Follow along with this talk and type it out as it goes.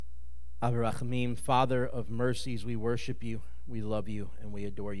Avraham, Father of mercies, we worship you, we love you, and we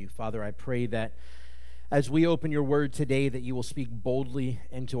adore you. Father, I pray that as we open your word today, that you will speak boldly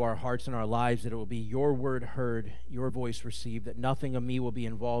into our hearts and our lives, that it will be your word heard, your voice received, that nothing of me will be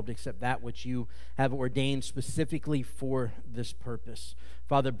involved except that which you have ordained specifically for this purpose.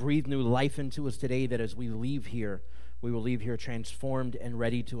 Father, breathe new life into us today, that as we leave here, we will leave here transformed and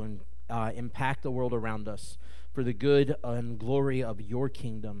ready to impact the world around us for the good and glory of your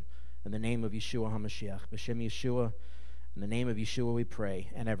kingdom. In the name of Yeshua HaMashiach, B'Shem Yeshua, in the name of Yeshua we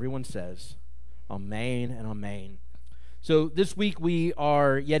pray. And everyone says, Amen and Amen. So this week we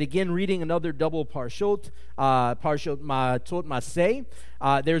are yet again reading another double Parshot, Matot-Masei.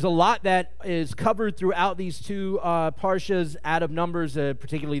 There's a lot that is covered throughout these two Parshas out of Numbers,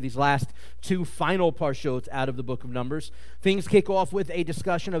 particularly these last two final Parshots out of the book of Numbers. Things kick off with a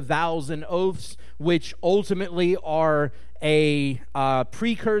discussion of vows and oaths, which ultimately are a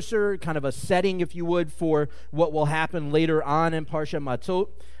precursor, kind of a setting, if you would, for what will happen later on in Parsha Matot.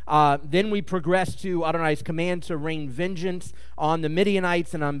 Then we progress to Adonai's command to rain vengeance on the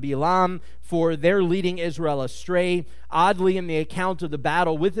Midianites and on Bilam for their leading Israel astray. Oddly, in the account of the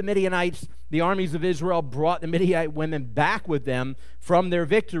battle with the Midianites, the armies of Israel brought the Midianite women back with them from their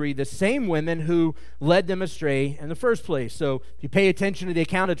victory, the same women who led them astray in the first place. So if you pay attention to the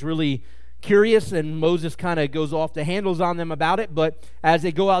account, it's really curious, and Moses kind of goes off the handles on them about it, but as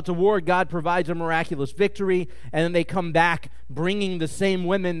they go out to war, God provides a miraculous victory, and then they come back bringing the same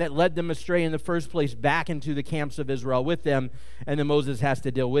women that led them astray in the first place back into the camps of Israel with them, and then Moses has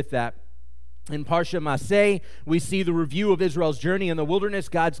to deal with that. In Parsha Masei, we see the review of Israel's journey in the wilderness,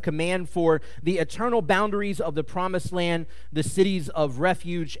 God's command for the eternal boundaries of the promised land, the cities of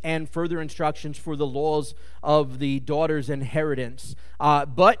refuge, and further instructions for the laws of the daughter's inheritance.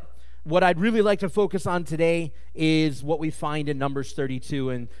 But what I'd really like to focus on today is what we find in Numbers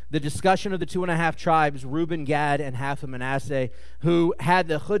 32 and the discussion of the 2.5 tribes, Reuben, Gad, and half of Manasseh, who had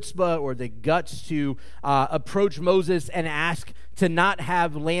the chutzpah or the guts to approach Moses and ask to not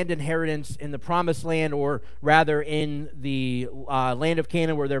have land inheritance in the promised land, or rather in the land of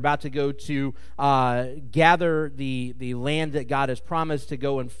Canaan, where they're about to go to gather the land that God has promised, to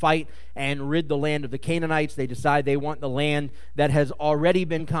go and fight and rid the land of the Canaanites. They decide they want the land that has already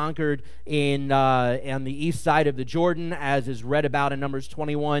been conquered on the east side of the Jordan, as is read about in Numbers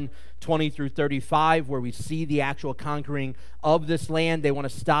 21, 20 through 35, where we see the actual conquering of this land. They want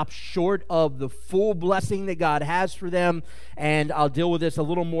to stop short of the full blessing that God has for them, and I'll deal with this a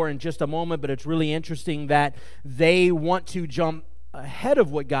little more in just a moment, but it's really interesting that they want to jump ahead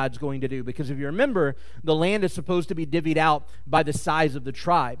of what God's going to do, because if you remember, the land is supposed to be divvied out by the size of the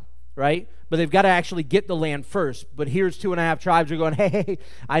tribe, right? But they've got to actually get the land first. But here's 2.5 tribes who are going, hey,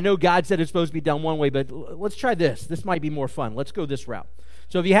 I know God said it's supposed to be done one way, but let's try this. This might be more fun. Let's go this route.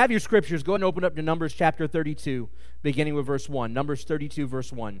 So if you have your scriptures, go ahead and open up to Numbers chapter 32, beginning with verse 1. Numbers 32,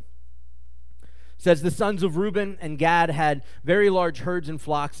 verse 1. It says, the sons of Reuben and Gad had very large herds and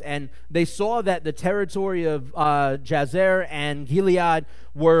flocks, and they saw that the territory of Jazer and Gilead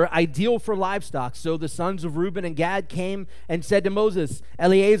were ideal for livestock. So the sons of Reuben and Gad came and said to Moses,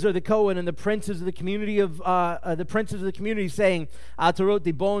 Eleazar the Cohen, and the princes of the community saying, Atarot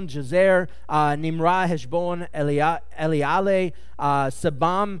Dibon, Jazer, Nimrah, Heshbon, Eliale,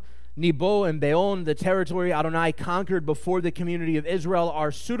 Sabam, Nebo, and Beon, the territory Adonai conquered before the community of Israel,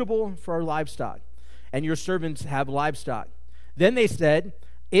 are suitable for our livestock, and your servants have livestock. Then they said,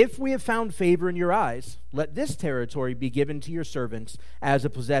 if we have found favor in your eyes, let this territory be given to your servants as a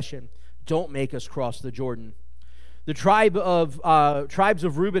possession. Don't make us cross the Jordan. The tribes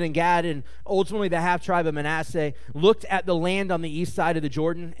of Reuben and Gad, and ultimately the half-tribe of Manasseh, looked at the land on the east side of the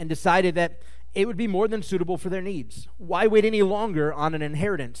Jordan and decided that it would be more than suitable for their needs. Why wait any longer on an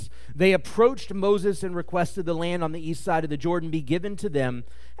inheritance? They approached Moses and requested the land on the east side of the Jordan be given to them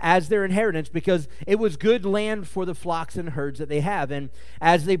as their inheritance, because it was good land for the flocks and herds that they have. And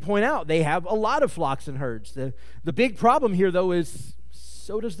as they point out, they have a lot of flocks and herds. The big problem here, though, is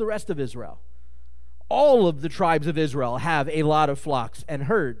so does the rest of Israel. All of the tribes of Israel have a lot of flocks and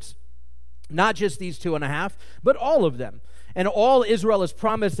herds. Not just these 2.5, but all of them. And all Israel is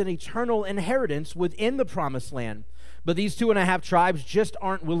promised an eternal inheritance within the promised land. But these 2.5 tribes just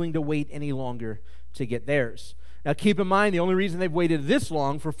aren't willing to wait any longer to get theirs. Now keep in mind, the only reason they've waited this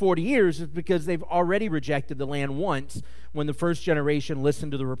long for 40 years is because they've already rejected the land once when the first generation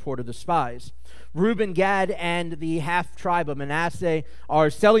listened to the report of the spies. Reuben, Gad, and the half-tribe of Manasseh are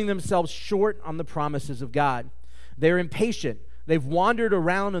selling themselves short on the promises of God. They're impatient. They've wandered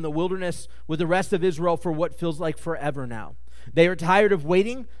around in the wilderness with the rest of Israel for what feels like forever now. They are tired of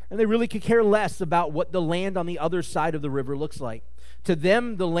waiting, and they really could care less about what the land on the other side of the river looks like. To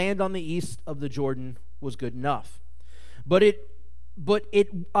them, the land on the east of the Jordan was good enough. One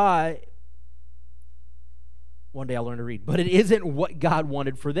day I'll learn to read. But it isn't what God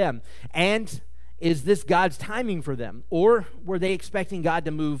wanted for them. And is this God's timing for them? Or were they expecting God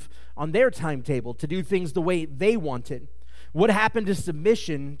to move on their timetable, to do things the way they wanted? What happened to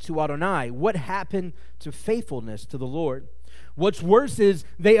submission to Adonai? What happened to faithfulness to the Lord? What's worse is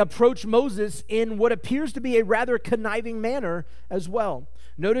they approach Moses in what appears to be a rather conniving manner as well.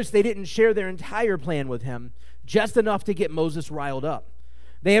 Notice they didn't share their entire plan with him, just enough to get Moses riled up.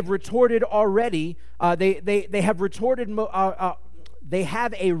 They have retorted already. They have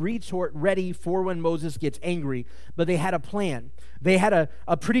a retort ready for when Moses gets angry, but they had a plan. They had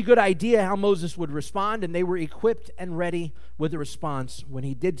a pretty good idea how Moses would respond, and they were equipped and ready with a response when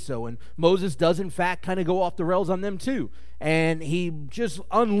he did so. And Moses does, in fact, kind of go off the rails on them too. And he just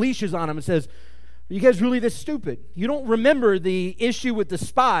unleashes on them and says, "Are you guys really this stupid? You don't remember the issue with the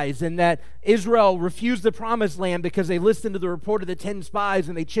spies and that Israel refused the promised land because they listened to the report of the 10 spies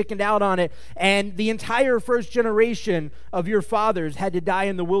and they chickened out on it, and the entire first generation of your fathers had to die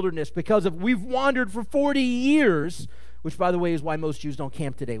in the wilderness because of we've wandered for 40 years, which, by the way, is why most Jews don't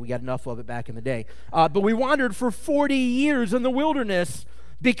camp today. We got enough of it back in the day. But we wandered for 40 years in the wilderness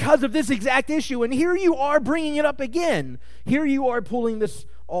because of this exact issue, and here you are bringing it up again. Here you are pulling this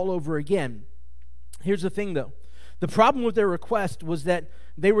all over again." Here's the thing, though. The problem with their request was that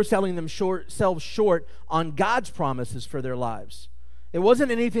they were selling themselves short on God's promises for their lives. It wasn't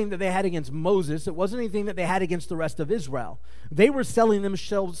anything that they had against Moses. It wasn't anything that they had against the rest of Israel. They were selling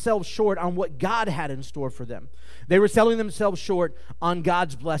themselves short on what God had in store for them. They were selling themselves short on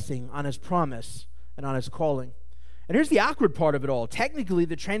God's blessing, on his promise, and on his calling. And here's the awkward part of it all. Technically,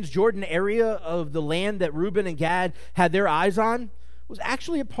 the Transjordan area of the land that Reuben and Gad had their eyes on was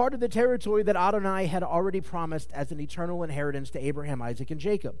actually a part of the territory that Adonai had already promised as an eternal inheritance to Abraham, Isaac, and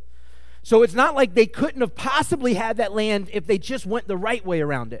Jacob. So it's not like they couldn't have possibly had that land if they just went the right way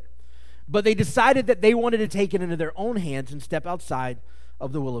around it. But they decided that they wanted to take it into their own hands and step outside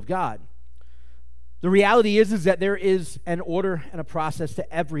of the will of God. The reality is that there is an order and a process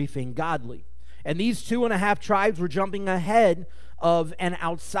to everything godly. And these 2.5 tribes were jumping ahead of and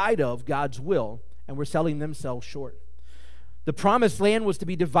outside of God's will and were selling themselves short. The promised land was to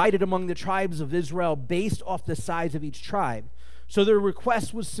be divided among the tribes of Israel based off the size of each tribe. So their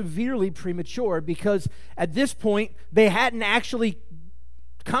request was severely premature because at this point, they hadn't actually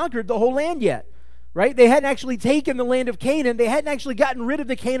conquered the whole land yet, right? They hadn't actually taken the land of Canaan. They hadn't actually gotten rid of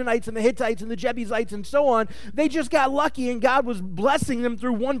the Canaanites and the Hittites and the Jebusites and so on. They just got lucky, and God was blessing them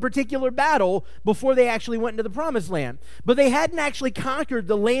through one particular battle before they actually went into the promised land. But they hadn't actually conquered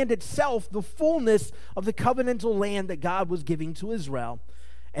the land itself, the fullness of the covenantal land that God was giving to Israel.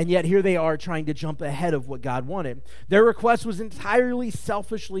 And yet here they are trying to jump ahead of what God wanted. Their request was entirely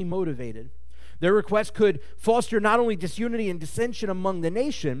selfishly motivated. Their request could foster not only disunity and dissension among the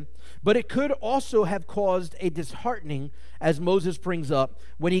nation, but it could also have caused a disheartening, as Moses brings up,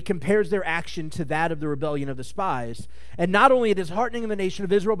 when he compares their action to that of the rebellion of the spies. And not only a disheartening in the nation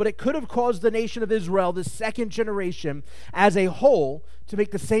of Israel, but it could have caused the nation of Israel, the second generation, as a whole, to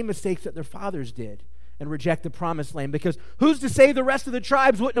make the same mistakes that their fathers did and reject the promised land. Because who's to say the rest of the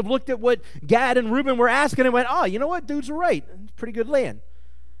tribes wouldn't have looked at what Gad and Reuben were asking and went, "Oh, you know what? Dudes are right. It's a pretty good land.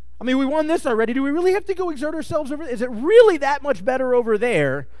 I mean, we won this already. Do we really have to go exert ourselves over? Is it really that much better over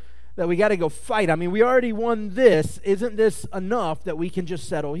there that we got to go fight? I mean, we already won this. Isn't this enough that we can just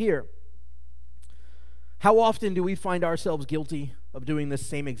settle here?" How often do we find ourselves guilty of doing this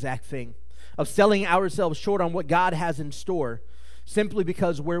same exact thing, of selling ourselves short on what God has in store, simply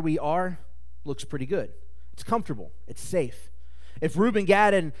because where we are looks pretty good? It's comfortable. It's safe. If Reuben,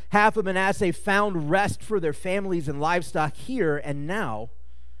 Gad, and half of Manasseh found rest for their families and livestock here and now,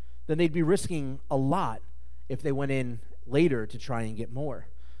 then they'd be risking a lot if they went in later to try and get more.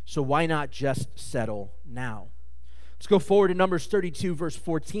 So why not just settle now? Let's go forward to Numbers 32, verse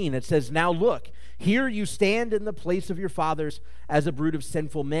 14. It says, "Now look, here you stand in the place of your fathers as a brood of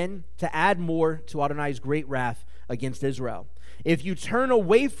sinful men to add more to Adonai's great wrath against Israel. If you turn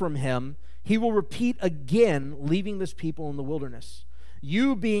away from him, he will repeat again, leaving this people in the wilderness,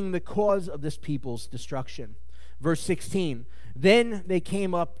 you being the cause of this people's destruction." Verse 16, "Then they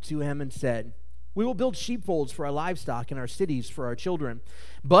came up to him and said, 'We will build sheepfolds for our livestock and our cities for our children.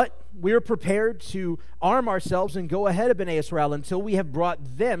 But we are prepared to arm ourselves and go ahead of Bnei Israel until we have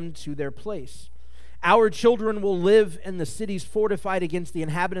brought them to their place. Our children will live in the cities fortified against the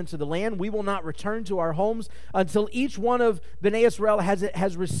inhabitants of the land. We will not return to our homes until each one of Bnei Israel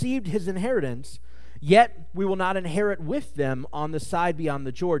has received his inheritance. Yet we will not inherit with them on the side beyond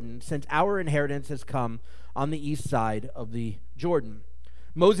the Jordan, since our inheritance has come on the east side of the Jordan.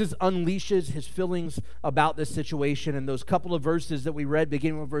 Moses unleashes his feelings about this situation, and those couple of verses that we read,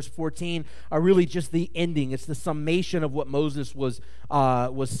 beginning with verse 14, are really just the ending. It's the summation of what Moses was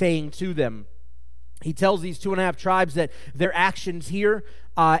saying to them. He tells these 2.5 tribes that their actions here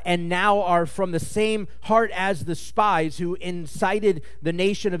and now are from the same heart as the spies who incited the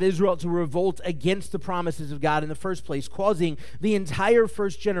nation of Israel to revolt against the promises of God in the first place, causing the entire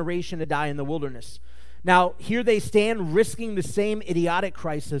first generation to die in the wilderness. Now, here they stand risking the same idiotic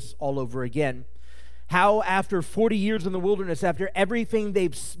crisis all over again. How after 40 years in the wilderness, after everything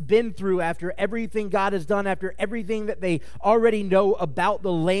they've been through, after everything God has done, after everything that they already know about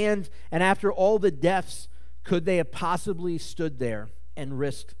the land, and after all the deaths, could they have possibly stood there and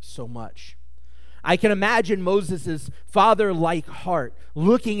risked so much? I can imagine Moses' father-like heart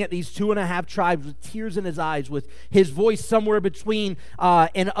looking at these 2.5 tribes with tears in his eyes, with his voice somewhere between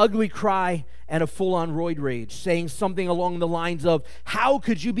an ugly cry and a full-on roid rage, saying something along the lines of, how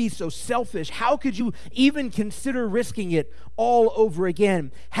could you be so selfish? How could you even consider risking it all over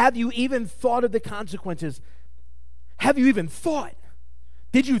again? Have you even thought of the consequences? Have you even thought?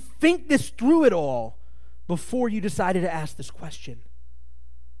 Did you think this through at all before you decided to ask this question?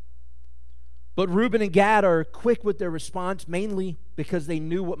 But Reuben and Gad are quick with their response, mainly because they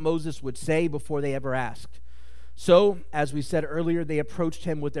knew what Moses would say before they ever asked. So, as we said earlier, they approached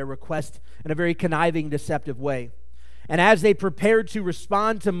him with their request in a very conniving, deceptive way. And as they prepared to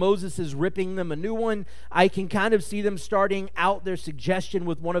respond to Moses' ripping them a new one, I can kind of see them starting out their suggestion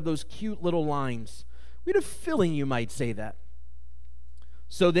with one of those cute little lines. We had a feeling you might say that.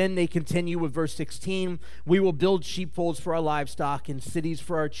 So then they continue with verse 16, we will build sheepfolds for our livestock and cities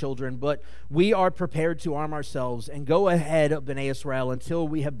for our children, but we are prepared to arm ourselves and go ahead of Bnei Israel until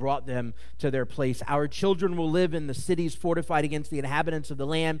we have brought them to their place. Our children will live in the cities fortified against the inhabitants of the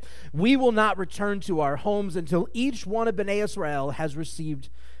land. We will not return to our homes until each one of Bnei Israel has received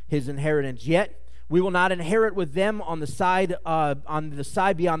his inheritance. Yet we will not inherit with them on the side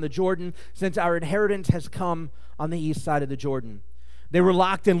beyond the Jordan, since our inheritance has come on the east side of the Jordan. They were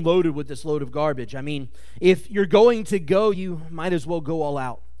locked and loaded with this load of garbage. I mean, if you're going to go, you might as well go all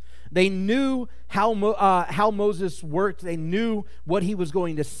out. They knew how Moses worked. They knew what he was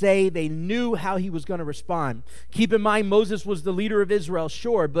going to say. They knew how he was going to respond. Keep in mind, Moses was the leader of Israel,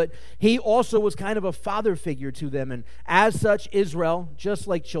 sure, but he also was kind of a father figure to them. And as such, Israel, just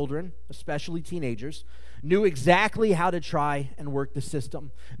like children, especially teenagers, knew exactly how to try and work the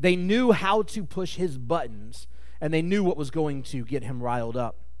system. They knew how to push his buttons, and they knew what was going to get him riled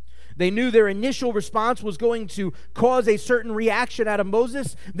up. They knew their initial response was going to cause a certain reaction out of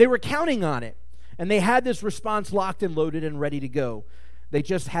Moses. They were counting on it, and they had this response locked and loaded and ready to go. They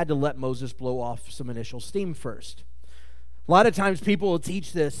just had to let Moses blow off some initial steam first. A lot of times people will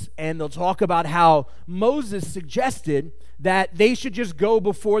teach this, and they'll talk about how Moses suggested that they should just go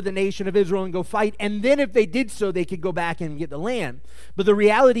before the nation of Israel and go fight, and then if they did so, they could go back and get the land. But the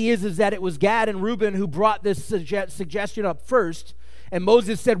reality is that it was Gad and Reuben who brought this suggestion up first, and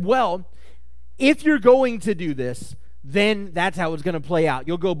Moses said, well, if you're going to do this, then that's how it's going to play out.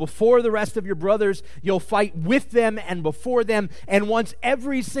 You'll go before the rest of your brothers, you'll fight with them and before them, and once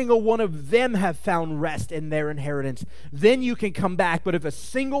every single one of them have found rest in their inheritance, then you can come back. But if a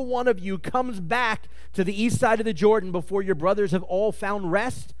single one of you comes back to the east side of the Jordan before your brothers have all found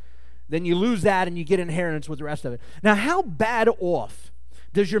rest, then you lose that and you get inheritance with the rest of it. Now, how bad off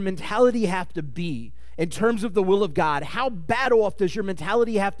does your mentality have to be in terms of the will of God? How bad off does your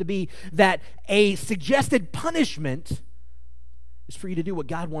mentality have to be that a suggested punishment is for you to do what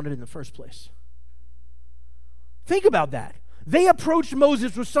God wanted in the first place? Think about that. They approached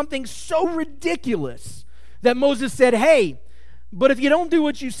Moses with something so ridiculous that Moses said, hey, but if you don't do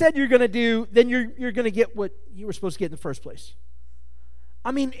what you said you're going to do, then you're going to get what you were supposed to get in the first place.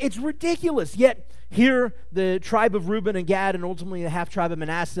 I mean, it's ridiculous. Yet here the tribe of Reuben and Gad, and ultimately the half tribe of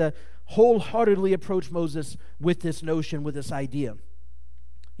Manasseh, wholeheartedly approach Moses with this notion, with this idea.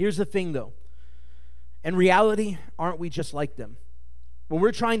 Here's the thing, though. In reality, aren't we just like them? When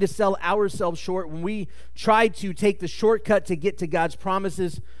we're trying to sell ourselves short, when we try to take the shortcut to get to God's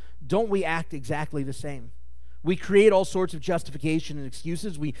promises, don't we act exactly the same? We create all sorts of justification and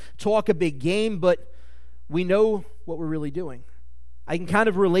excuses. We talk a big game, but we know what we're really doing. I can kind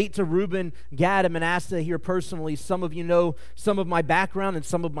of relate to Reuben, Gad, and Manasseh here personally. Some of you know some of my background and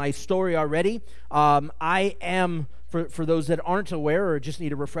some of my story already. I am, for those that aren't aware or just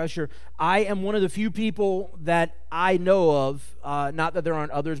need a refresher, I am one of the few people that I know of, not that there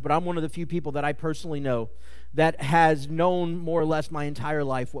aren't others, but I'm one of the few people that I personally know that has known more or less my entire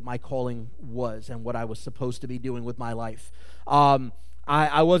life what my calling was and what I was supposed to be doing with my life.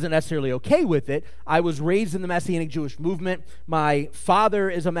 I wasn't necessarily okay with it. I was raised in the Messianic Jewish movement. My father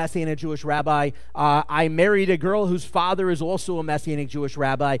is a Messianic Jewish rabbi. I married a girl whose father is also a Messianic Jewish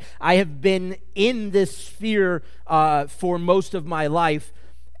rabbi. I have been in this sphere for most of my life,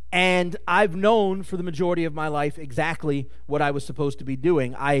 and I've known for the majority of my life exactly what I was supposed to be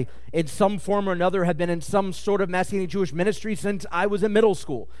doing. I, in some form or another, have been in some sort of Messianic Jewish ministry since I was in middle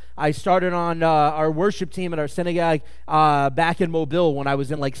school. I started on our worship team at our synagogue back in Mobile when I was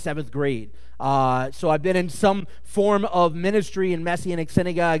in like 7th grade. So I've been in some form of ministry in Messianic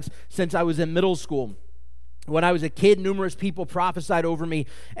synagogues since I was in middle school. When I was a kid, numerous people prophesied over me,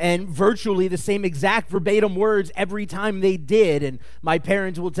 and virtually the same exact verbatim words every time they did. And my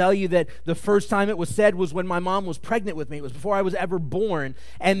parents will tell you that the first time it was said was when my mom was pregnant with me. It was before I was ever born.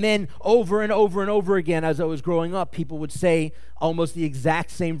 And then over and over and over again as I was growing up, people would say almost the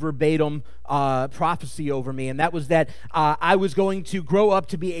exact same verbatim prophecy over me. And that was that I was going to grow up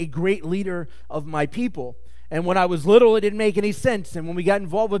to be a great leader of my people. And when I was little, it didn't make any sense. And when we got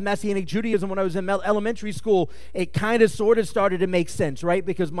involved with Messianic Judaism when I was in elementary school, it kind of sort of started to make sense, right?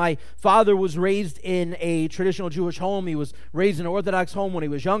 Because my father was raised in a traditional Jewish home. He was raised in an Orthodox home when he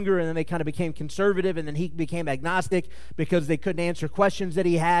was younger, and then they kind of became conservative, and then he became agnostic because they couldn't answer questions that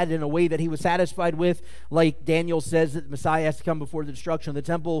he had in a way that he was satisfied with. Like Daniel says that the Messiah has to come before the destruction of the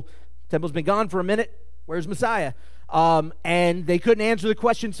temple. The temple's been gone for a minute. Where's Messiah? And they couldn't answer the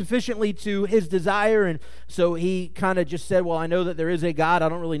question sufficiently to his desire, and so he kind of just said, well, I know that there is a God. I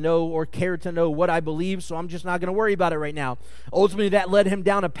don't really know or care to know what I believe, so I'm just not going to worry about it right now. Ultimately, that led him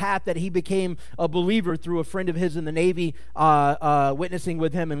down a path that he became a believer through a friend of his in the Navy, witnessing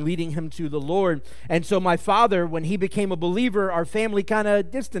with him and leading him to the Lord. And so my father, when he became a believer, our family kind of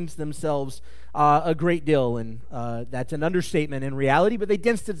distanced themselves a great deal, and that's an understatement in reality, but they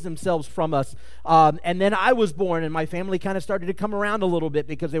distanced themselves from us. And then I was born, and my family kind of started to come around a little bit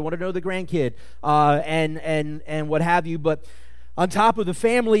because they wanted to know the grandkid and what have you. But on top of the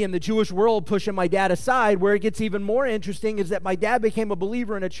family and the Jewish world pushing my dad aside, where it gets even more interesting is that my dad became a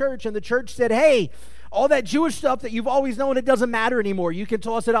believer in a church, and the church said, hey, all that Jewish stuff that you've always known, it doesn't matter anymore. You can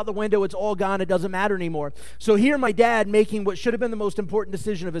toss it out the window. It's all gone. It doesn't matter anymore. So here my dad, making what should have been the most important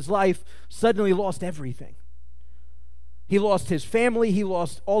decision of his life, suddenly lost everything. He lost his family. He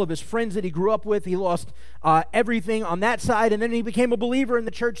lost all of his friends that he grew up with. He lost everything on that side. And then he became a believer, and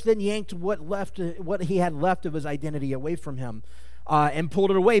the church then yanked what he had left of his identity away from him and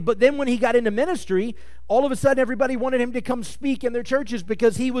pulled it away. But then when he got into ministry, all of a sudden everybody wanted him to come speak in their churches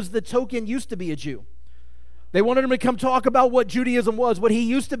because he was the token used to be a Jew. They wanted him to come talk about what Judaism was, what he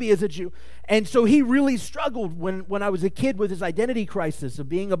used to be as a Jew. And so he really struggled when I was a kid with his identity crisis of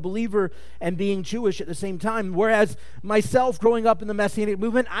being a believer and being Jewish at the same time. Whereas myself, growing up in the Messianic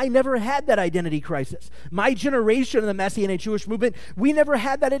movement, I never had that identity crisis. My generation in the Messianic Jewish movement, we never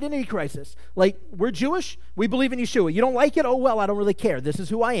had that identity crisis. Like, we're Jewish, we believe in Yeshua. You don't like it? Oh, well, I don't really care. This is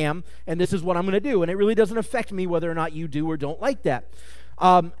who I am, and this is what I'm going to do. And it really doesn't affect me whether or not you do or don't like that.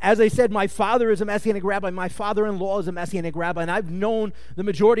 As I said, my father is a Messianic rabbi. My father-in-law is a Messianic rabbi, and I've known the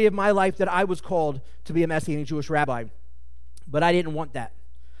majority of my life that I was called to be a Messianic Jewish rabbi. But I didn't want that.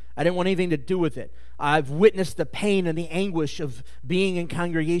 I didn't want anything to do with it. I've witnessed the pain and the anguish of being in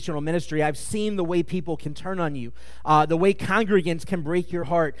congregational ministry. I've seen the way people can turn on you, the way congregants can break your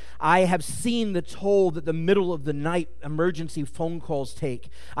heart. I have seen the toll that the middle of the night emergency phone calls take.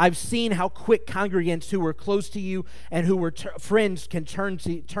 I've seen how quick congregants who were close to you and who were friends can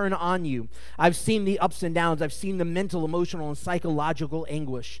turn on you. I've seen the ups and downs. I've seen the mental, emotional, and psychological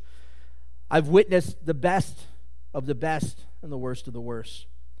anguish. I've witnessed the best of the best and the worst of the worst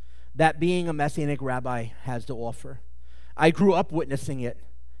that being a Messianic rabbi has to offer. I grew up witnessing it,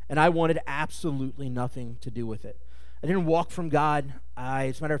 and I wanted absolutely nothing to do with it. I didn't walk from God.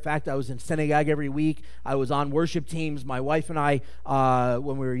 As a matter of fact, I was in synagogue every week. I was on worship teams. My wife and I,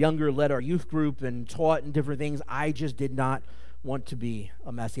 when we were younger, led our youth group and taught and different things. I just did not want to be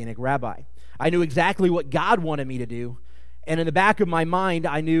a Messianic rabbi. I knew exactly what God wanted me to do, and in the back of my mind,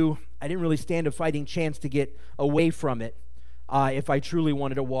 I knew I didn't really stand a fighting chance to get away from it. If I truly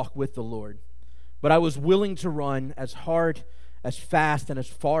wanted to walk with the Lord. But I was willing to run as hard, as fast, and as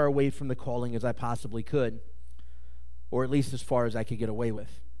far away from the calling as I possibly could, or at least as far as I could get away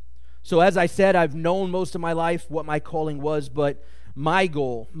with. So as I said, I've known most of my life what my calling was, but my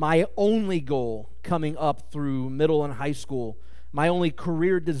goal, my only goal coming up through middle and high school, my only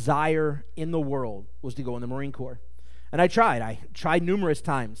career desire in the world was to go in the Marine Corps. And I tried numerous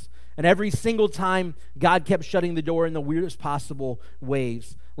times. And every single time, God kept shutting the door in the weirdest possible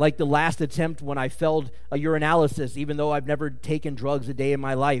ways. Like the last attempt when I failed a urinalysis, even though I've never taken drugs a day in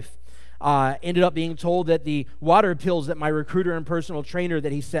my life. ended up being told that the water pills that my recruiter and personal trainer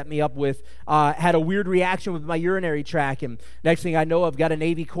that he set me up with had a weird reaction with my urinary tract. And next thing I know, I've got a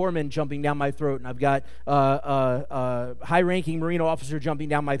Navy corpsman jumping down my throat, and I've got a high-ranking Marine officer jumping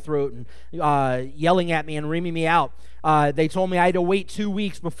down my throat and yelling at me and reaming me out. They told me I had to wait 2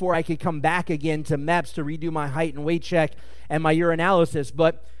 weeks before I could come back again to MEPS to redo my height and weight check and my urinalysis,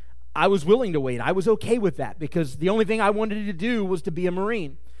 but I was willing to wait. I was okay with that because the only thing I wanted to do was to be a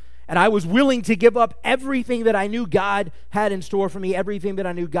Marine. And I was willing to give up everything that I knew God had in store for me, everything that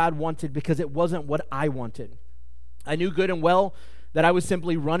I knew God wanted, because it wasn't what I wanted. I knew good and well that I was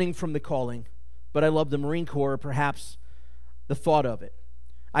simply running from the calling, but I loved the Marine Corps, or perhaps the thought of it.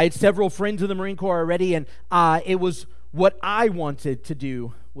 I had several friends in the Marine Corps already, and it was what I wanted to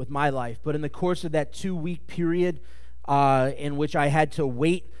do with my life. But in the course of that 2-week period in which I had to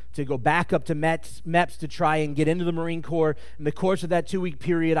wait to go back up to MEPS to try and get into the Marine Corps, in the course of that 2-week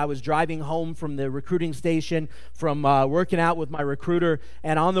period, I was driving home from the recruiting station from working out with my recruiter,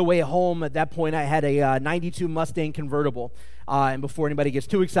 and on the way home, at that point, I had a 92 Mustang convertible. And before anybody gets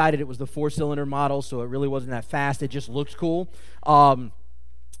too excited, it was the 4-cylinder model, so it really wasn't that fast. It just looked cool.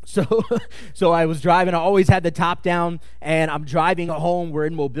 So I was driving. I always had the top down, and I'm driving home. We're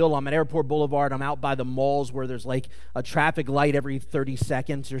in Mobile. I'm at Airport Boulevard. I'm out by the malls where there's like a traffic light every 30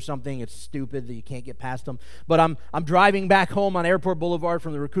 seconds or something. It's stupid that you can't get past them. But I'm driving back home on Airport Boulevard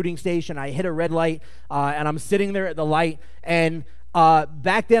from the recruiting station. I hit a red light, and I'm sitting there at the light, and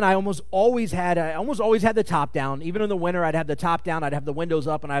back then, I almost always had the top down. Even in the winter, I'd have the top down, I'd have the windows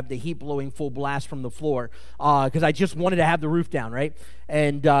up, and I'd have the heat blowing full blast from the floor because I just wanted to have the roof down, right?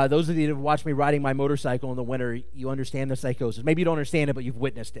 And those of you that have watched me riding my motorcycle in the winter, you understand the psychosis. Maybe you don't understand it, but you've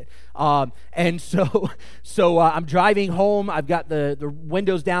witnessed it. And so I'm driving home. I've got the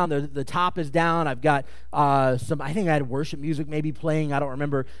windows down, the top is down. I've got I think I had worship music maybe playing. I don't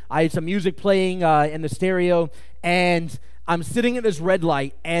remember. I had some music playing in the stereo, and I'm sitting at this red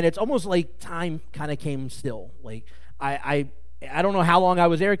light, and it's almost like time kind of came still. Like I don't know how long I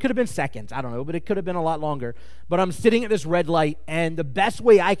was there. It could have been seconds. I don't know, but it could have been a lot longer. But I'm sitting at this red light, and the best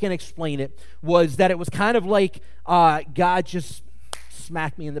way I can explain it was that it was kind of like God just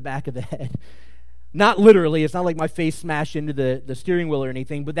smacked me in the back of the head. Not literally. It's not like my face smashed into the steering wheel or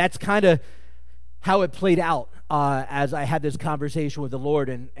anything, but that's kind of how it played out as I had this conversation with the Lord,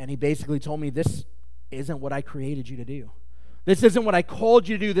 and he basically told me, this isn't what I created you to do. This isn't what I called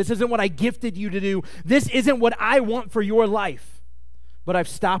you to do. This isn't what I gifted you to do. This isn't what I want for your life. But I've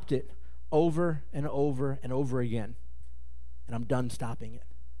stopped it over and over and over again. And I'm done stopping it.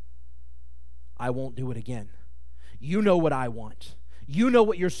 I won't do it again. You know what I want. You know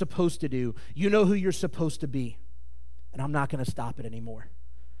what you're supposed to do. You know who you're supposed to be. And I'm not going to stop it anymore.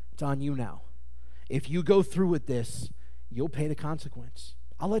 It's on you now. If you go through with this, you'll pay the consequence.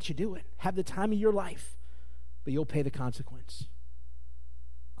 I'll let you do it. Have the time of your life. But you'll pay the consequence.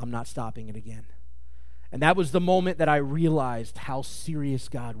 I'm not stopping it again. And that was the moment that I realized how serious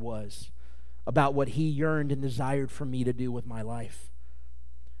God was about what he yearned and desired for me to do with my life.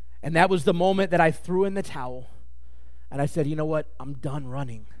 And that was the moment that I threw in the towel, and I said, you know what? I'm done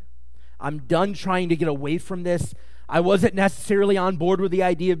running. I'm done trying to get away from this. I wasn't necessarily on board with the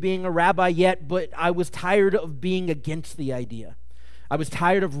idea of being a rabbi yet, but I was tired of being against the idea. I was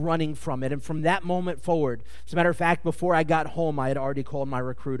tired of running from it, and from that moment forward, as a matter of fact, before I got home, I had already called my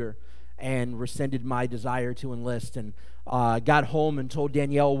recruiter and rescinded my desire to enlist, and got home and told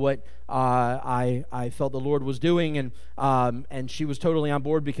Danielle what I felt the Lord was doing, and she was totally on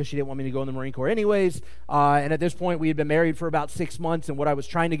board because she didn't want me to go in the Marine Corps anyways, and at this point, we had been married for about 6 months, and what I was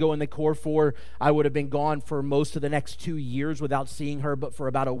trying to go in the Corps for, I would have been gone for most of the next 2 years without seeing her, but for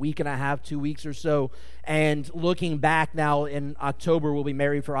about a week and a half, 2 weeks or so, and looking back now, in October, we'll be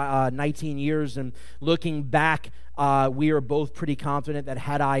married for 19 years, and looking back, we are both pretty confident that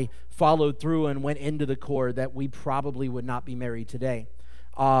had I followed through and went into the Corps, that we probably would not be married today.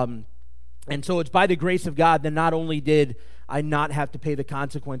 And so it's by the grace of God that not only did I not have to pay the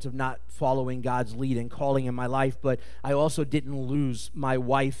consequence of not following God's lead and calling in my life, but I also didn't lose my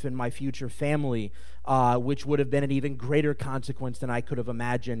wife and my future family, which would have been an even greater consequence than I could have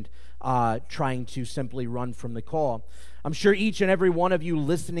imagined trying to simply run from the call. I'm sure each and every one of you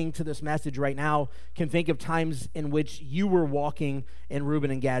listening to this message right now can think of times in which you were walking in Reuben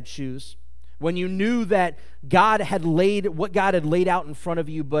and Gad's shoes, when you knew that God had laid out in front of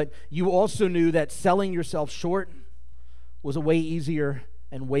you, but you also knew that selling yourself short was a way easier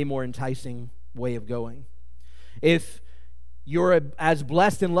and way more enticing way of going. If you're as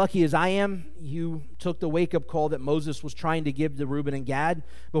blessed and lucky as I am, you took the wake-up call that Moses was trying to give to Reuben and Gad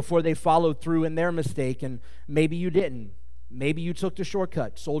before they followed through in their mistake, and maybe you didn't. Maybe you took the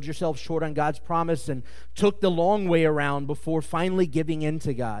shortcut, sold yourself short on God's promise, and took the long way around before finally giving in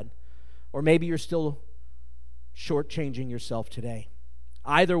to God. Or maybe you're still shortchanging yourself today.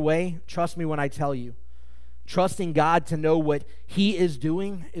 Either way, trust me when I tell you, trusting God to know what He is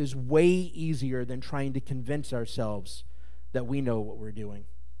doing is way easier than trying to convince ourselves that we know what we're doing.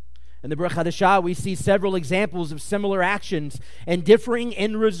 In the Brit Hadashah, we see several examples of similar actions and differing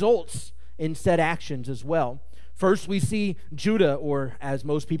end results in said actions as well. First, we see Judah, or as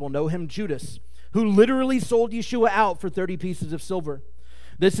most people know him, Judas, who literally sold Yeshua out for 30 pieces of silver.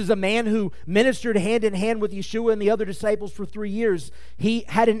 This is a man who ministered hand in hand with Yeshua and the other disciples for 3 years. He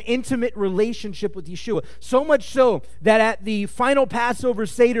had an intimate relationship with Yeshua, so much so that at the final Passover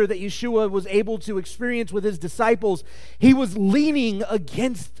Seder that Yeshua was able to experience with his disciples, he was leaning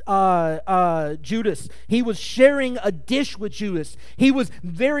against Judas. He was sharing a dish with Judas. He was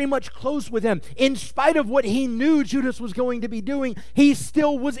very much close with him. In spite of what he knew Judas was going to be doing, he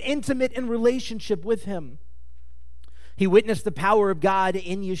still was intimate in relationship with him. He witnessed the power of God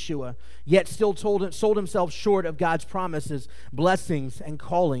in Yeshua, yet still sold himself short of God's promises, blessings, and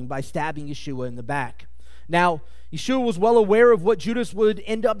calling by stabbing Yeshua in the back. Now, Yeshua was well aware of what Judas would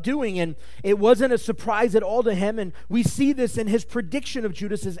end up doing, and it wasn't a surprise at all to him, and we see this in his prediction of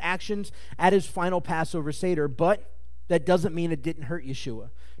Judas's actions at his final Passover Seder, but that doesn't mean it didn't hurt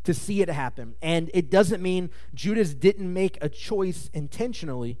Yeshua to see it happen, and it doesn't mean Judas didn't make a choice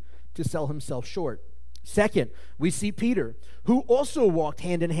intentionally to sell himself short. Second, we see Peter, who also walked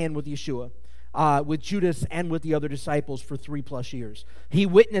hand in hand with Yeshua, with Judas and with the other disciples for 3+ years. He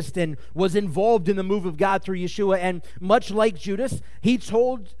witnessed and was involved in the move of God through Yeshua, and much like Judas, he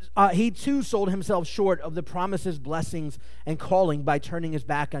too sold himself short of the promises, blessings, and calling by turning his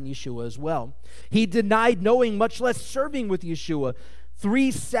back on Yeshua as well. He denied knowing, much less serving with Yeshua, 3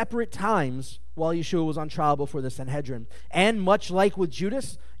 separate times while Yeshua was on trial before the Sanhedrin. And much like with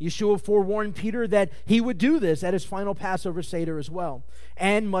Judas, Yeshua forewarned Peter that he would do this at his final Passover Seder as well.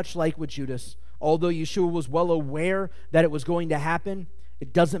 And much like with Judas, although Yeshua was well aware that it was going to happen,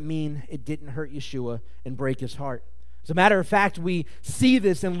 it doesn't mean it didn't hurt Yeshua and break his heart. As a matter of fact, we see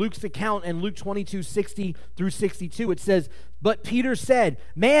this in Luke's account in Luke 22:60-62. It says, "But Peter said,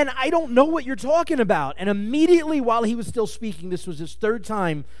 'Man, I don't know what you're talking about.' And immediately while he was still speaking," this was his 3rd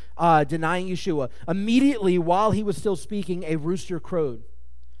time denying Yeshua, "immediately while he was still speaking, a rooster crowed."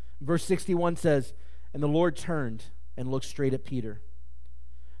 Verse 61 says, "And the Lord turned and looked straight at Peter.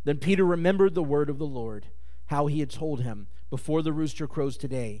 Then Peter remembered the word of the Lord, how he had told him, 'Before the rooster crows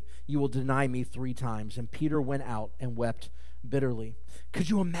today, you will deny me 3 times.' And Peter went out and wept bitterly." Could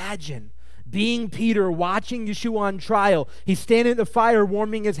you imagine being Peter, watching Yeshua on trial? He's standing at the fire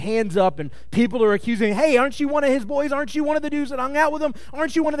warming his hands up, and people are accusing, "Hey, aren't you one of his boys? Aren't you one of the dudes that hung out with him?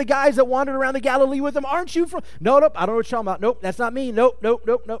 Aren't you one of the guys that wandered around the Galilee with him? Aren't you from..." Nope, I don't know what you're talking about. Nope, that's not me. Nope,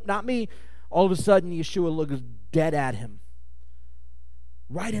 not me. All of a sudden, Yeshua looks dead at him,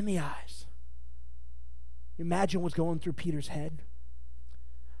 right in the eyes. Imagine what's going through Peter's head.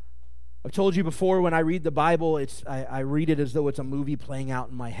 I've told you before, when I read the Bible, I read it as though it's a movie playing out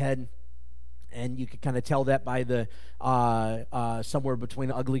in my head. And you could kind of tell that by the somewhere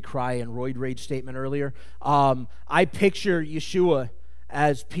between ugly cry and roid rage statement earlier. I picture Yeshua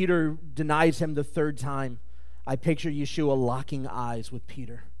as Peter denies him the 3rd time. I picture Yeshua locking eyes with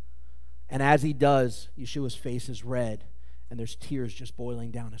Peter. And as he does, Yeshua's face is red, and there's tears just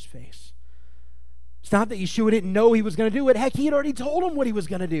boiling down his face. It's not that Yeshua didn't know he was going to do it. Heck, he had already told him what he was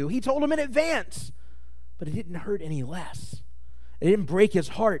going to do. He told him in advance. But it didn't hurt any less. It didn't break his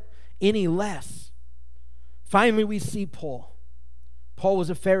heart any less. Finally, we see Paul. Paul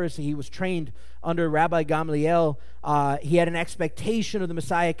was a Pharisee. He was trained under Rabbi Gamliel. He had an expectation of the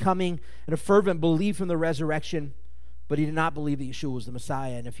Messiah coming and a fervent belief in the resurrection. But he did not believe that Yeshua was the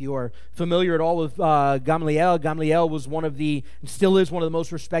Messiah. And if you are familiar at all with Gamliel was still is one of the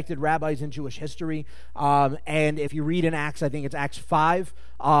most respected rabbis in Jewish history. And if you read in Acts, I think it's Acts 5,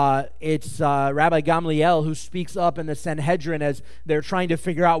 it's Rabbi Gamliel who speaks up in the Sanhedrin as they're trying to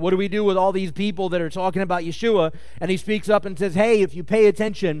figure out, what do we do with all these people that are talking about Yeshua? And he speaks up and says, "Hey, if you pay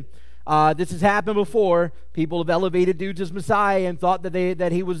attention, this has happened before. People have elevated dudes as Messiah and thought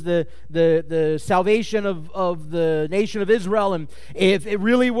that he was the salvation of the nation of Israel. And if it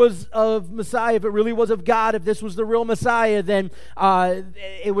really was of Messiah, if it really was of God, if this was the real Messiah, then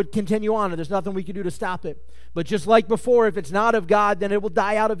it would continue on, and there's nothing we could do to stop it. But just like before, if it's not of God, then it will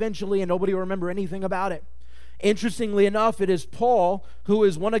die out eventually, and nobody will remember anything about it." Interestingly enough, it is Paul, who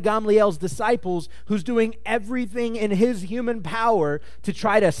is one of Gamaliel's disciples, who's doing everything in his human power to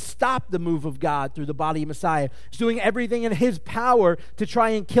try to stop the move of God through the body of Messiah. He's doing everything in his power to try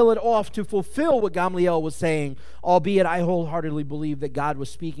and kill it off, to fulfill what Gamaliel was saying, albeit I wholeheartedly believe that God was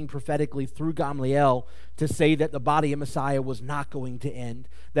speaking prophetically through Gamaliel to say that the body of Messiah was not going to end,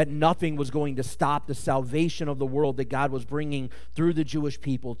 that nothing was going to stop the salvation of the world that God was bringing through the Jewish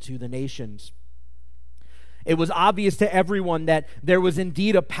people to the nations. It was obvious to everyone that there was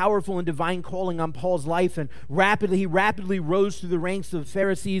indeed a powerful and divine calling on Paul's life, and he rapidly rose through the ranks of the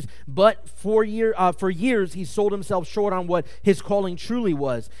Pharisees, but for years he sold himself short on what his calling truly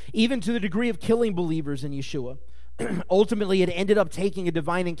was, even to the degree of killing believers in Yeshua. Ultimately, it ended up taking a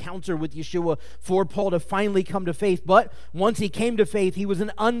divine encounter with Yeshua for Paul to finally come to faith, but once he came to faith, he was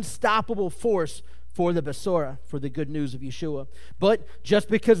an unstoppable force for the Besorah, for the good news of Yeshua. But just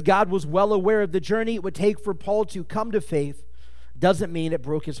because God was well aware of the journey it would take for Paul to come to faith doesn't mean it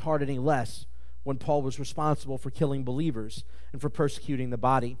broke his heart any less when Paul was responsible for killing believers and for persecuting the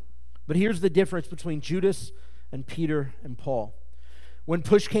body. But here's the difference between Judas and Peter and Paul. When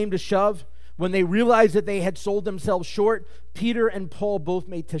push came to shove, when they realized that they had sold themselves short, Peter and Paul both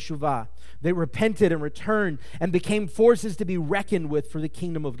made teshuvah. They repented and returned and became forces to be reckoned with for the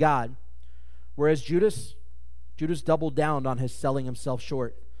kingdom of God. Whereas Judas doubled down on his selling himself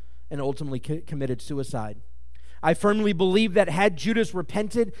short and ultimately committed suicide. I firmly believe that had Judas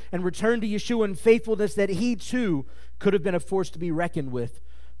repented and returned to Yeshua in faithfulness, that he too could have been a force to be reckoned with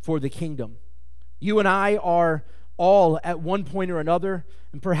for the kingdom. You and I are all at one point or another,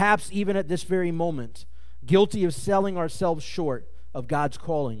 and perhaps even at this very moment, guilty of selling ourselves short of God's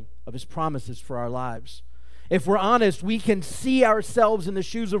calling, of his promises for our lives. If we're honest, we can see ourselves in the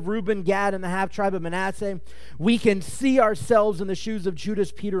shoes of Reuben, Gad, and the half-tribe of Manasseh. We can see ourselves in the shoes of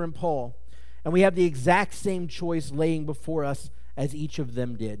Judas, Peter, and Paul. And we have the exact same choice laying before us as each of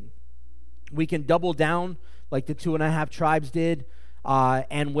them did. We can double down like the 2.5 tribes did,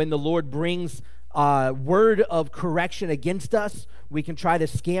 and when the Lord brings word of correction against us, we can try to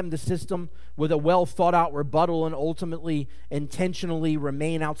scam the system with a well-thought-out rebuttal and ultimately intentionally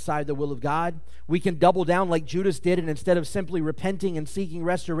remain outside the will of God. We can double down like Judas did, and instead of simply repenting and seeking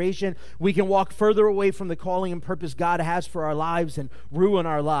restoration, we can walk further away from the calling and purpose God has for our lives and ruin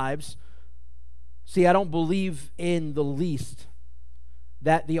our lives. See, I don't believe in the least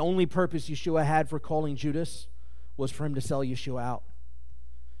that the only purpose Yeshua had for calling Judas was for him to sell Yeshua out.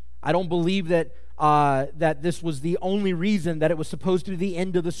 I don't believe that this was the only reason, that it was supposed to be the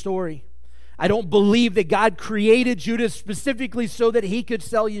end of the story. I don't believe that God created Judas specifically so that he could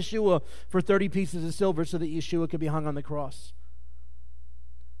sell Yeshua for 30 pieces of silver so that Yeshua could be hung on the cross.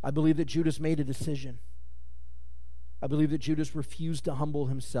 I believe that Judas made a decision. I believe that Judas refused to humble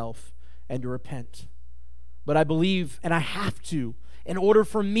himself and to repent. But I believe, and I have to, in order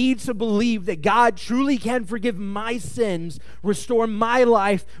for me to believe that God truly can forgive my sins, restore my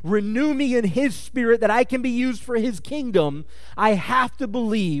life, renew me in his spirit, that I can be used for his kingdom, I have to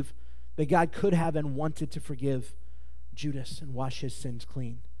believe that God could have and wanted to forgive Judas and wash his sins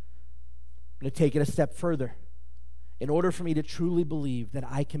clean. I'm going to take it a step further. In order for me to truly believe that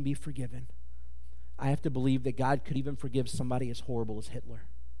I can be forgiven, I have to believe that God could even forgive somebody as horrible as Hitler.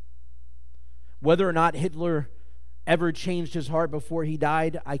 Whether or not Hitler ever changed his heart before he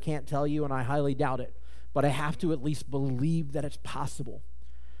died, I can't tell you, and I highly doubt it. But I have to at least believe that it's possible,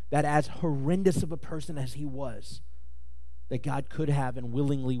 that as horrendous of a person as he was, that God could have and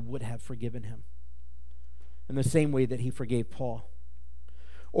willingly would have forgiven him in the same way that he forgave Paul.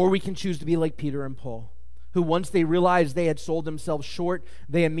 Or we can choose to be like Peter and Paul, who once they realized they had sold themselves short,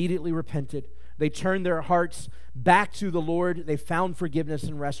 they immediately repented. They turned their hearts back to the Lord. They found forgiveness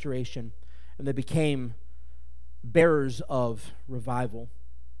and restoration, and they became bearers of revival.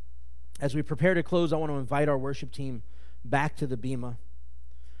 As we prepare to close, I want to invite our worship team back to the bema.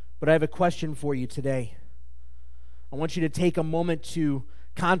 But I have a question for you today. I want you to take a moment to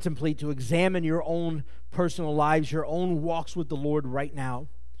contemplate, to examine your own personal lives, your own walks with the Lord right now.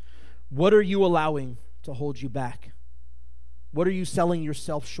 What are you allowing to hold you back? What are you selling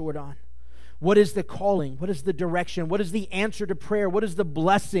yourself short on? What is the calling? What is the direction? What is the answer to prayer? What is the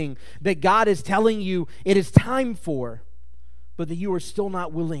blessing that God is telling you it is time for, but that you are still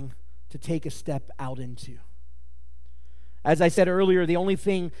not willing to take a step out into? As I said earlier, the only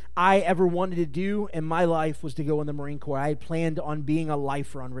thing I ever wanted to do in my life was to go in the Marine Corps. I had planned on being a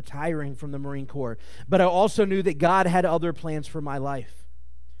lifer, on retiring from the Marine Corps. But I also knew that God had other plans for my life.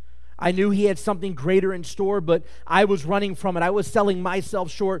 I knew he had something greater in store, but I was running from it. I was selling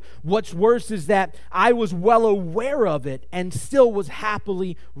myself short. What's worse is that I was well aware of it and still was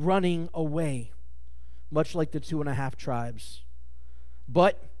happily running away. much like the 2.5 tribes.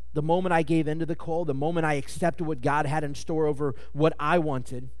 But the moment I gave in to the call, the moment I accepted what God had in store over what I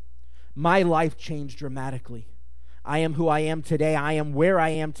wanted, my life changed dramatically. I am who I am today. I am where I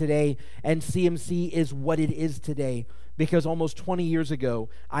am today. And CMC is what it is today. Because almost 20 years ago,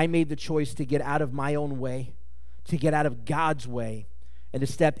 I made the choice to get out of my own way, to get out of God's way, and to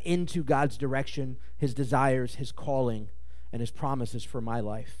step into God's direction, His desires, His calling, and His promises for my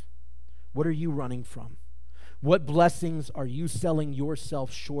life. What are you running from? What blessings are you selling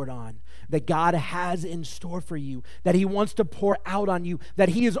yourself short on that God has in store for you, that He wants to pour out on you, that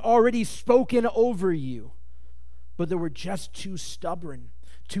He has already spoken over you, but that we're just too stubborn,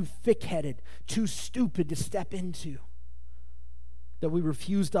 too thick-headed, too stupid to step into, that we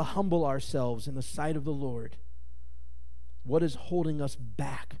refuse to humble ourselves in the sight of the Lord? What is holding us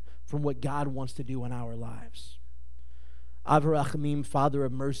back from what God wants to do in our lives? Av Rachamim, Father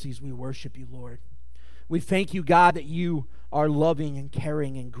of mercies, we worship you, Lord. We thank you, God, that you are loving and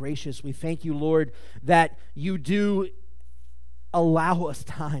caring and gracious. We thank you, Lord, that you do allow us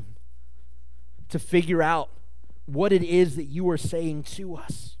time to figure out what it is that you are saying to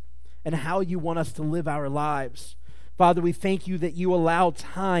us and how you want us to live our lives. Father, we thank you that you allow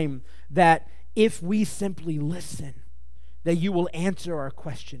time that if we simply listen, that you will answer our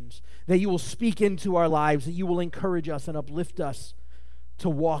questions, that you will speak into our lives, that you will encourage us and uplift us to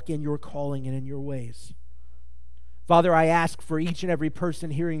walk in your calling and in your ways. Father, I ask for each and every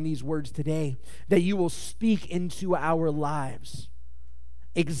person hearing these words today that you will speak into our lives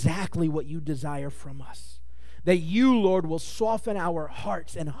exactly what you desire from us. That you, Lord, will soften our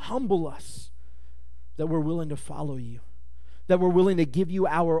hearts and humble us, that we're willing to follow you, that we're willing to give you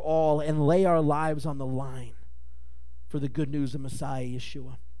our all and lay our lives on the line for the good news of Messiah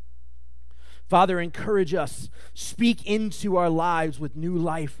Yeshua. Father, encourage us. Speak into our lives with new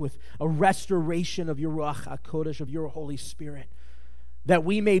life, with a restoration of your Ruach HaKodesh, of your Holy Spirit, that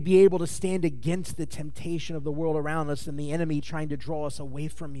we may be able to stand against the temptation of the world around us and the enemy trying to draw us away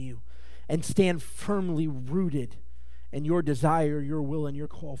from you, and stand firmly rooted in your desire, your will, and your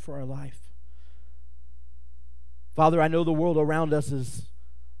call for our life. Father, I know the world around us is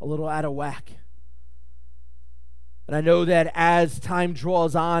a little out of whack. And I know that as time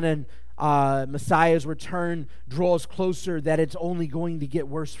draws on and Messiah's return draws closer, that it's only going to get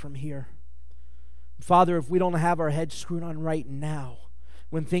worse from here. Father, if we don't have our heads screwed on right now,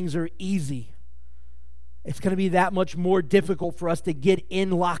 when things are easy, it's going to be that much more difficult for us to get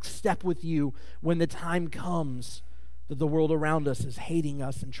in lockstep with you when the time comes that the world around us is hating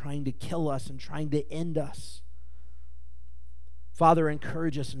us and trying to kill us and trying to end us. Father,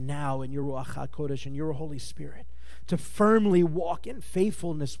 encourage us now in your Ruach HaKodesh and your Holy Spirit to firmly walk in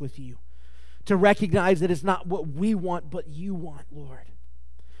faithfulness with you, to recognize that it's not what we want, but you want, Lord.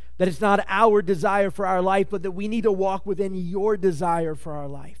 That it's not our desire for our life, but that we need to walk within your desire for our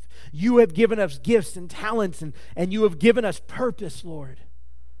life. You have given us gifts and talents, and you have given us purpose, Lord.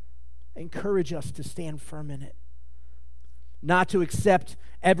 Encourage us to stand firm in it. Not to accept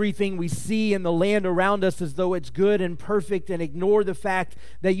everything we see in the land around us as though it's good and perfect, and ignore the fact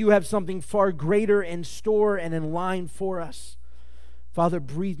that you have something far greater in store and in line for us. Father,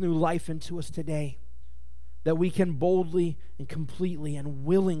 breathe new life into us today, that we can boldly and completely and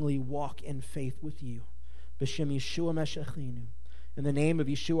willingly walk in faith with you. B'Shem Yeshua Meshachinu. In the name of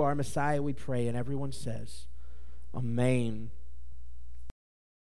Yeshua our Messiah we pray, and everyone says, Amen.